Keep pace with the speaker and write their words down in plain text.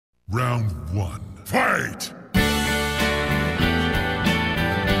Round 1. Fight!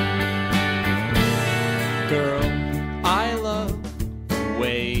 Girl, I love the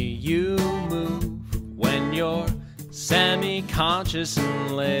way you move when you're semi-conscious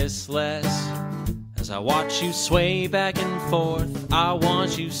and listless. As I watch you sway back and forth, I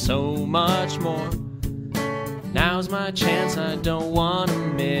want you so much more. Now's my chance, I don't want to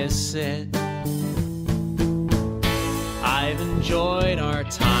miss it. I've enjoyed our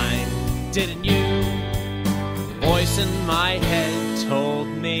time, didn't you? The voice in my head told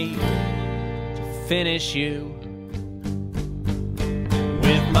me to finish you.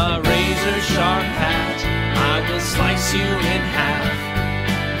 With my razor sharp hat, I will slice you in half.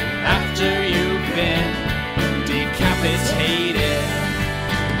 After you've been decapitated,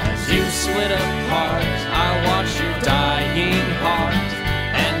 as you split apart, I watch your dying heart,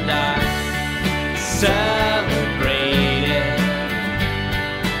 and I celebrate it.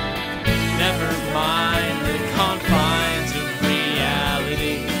 Never mind the confines of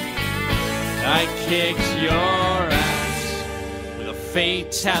reality, I kicked your ass with a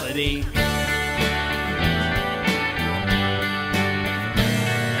fatality.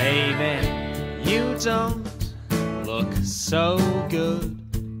 Hey man, you don't look so good,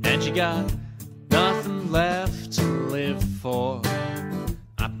 and you got nothing left to live for.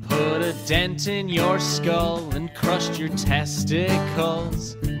 I put a dent in your skull and crushed your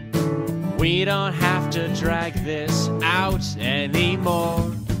testicles. We don't have to drag this out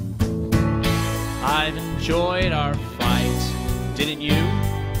anymore. I've enjoyed our fight, didn't you?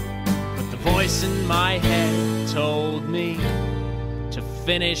 But the voice in my head told me to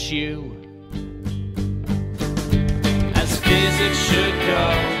finish you. As physics should go,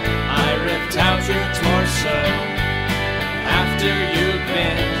 I ripped out your torso. After you've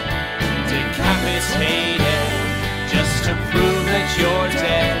been decapitated, just to prove that you're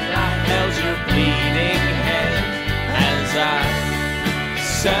dead, I held your bleeding head as I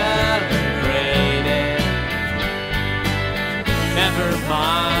celebrated. Never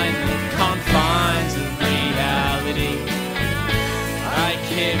mind the confines of reality, I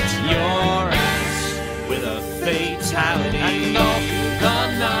kicked your ass with a fatality. And all through the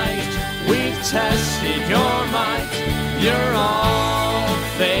night, we've tested your might. You're all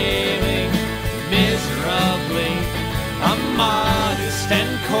failing miserably. I'm modest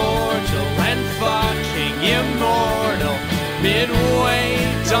and cordial and fucking immortal. Midway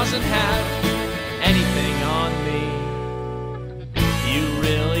doesn't have anything on me. You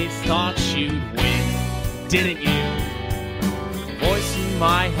really thought you'd win, didn't you? Voice in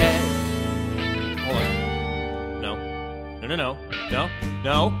my head. Hold on. No.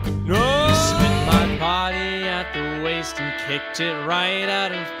 No. You spin my body at the waist and kicked it right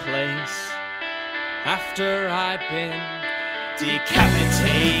out of place. After I've been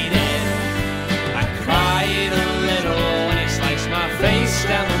decapitated, I cried a little when he sliced my face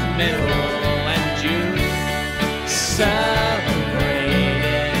down the middle, and you celebrated.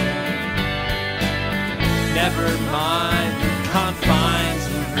 Never mind the confines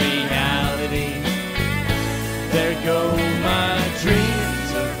of reality. There go my dreams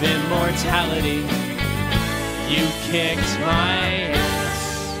of immortality. You kicked my ass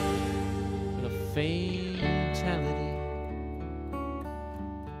with a fatality.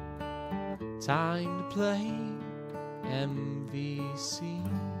 Time to play MVC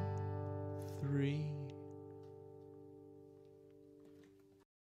 3.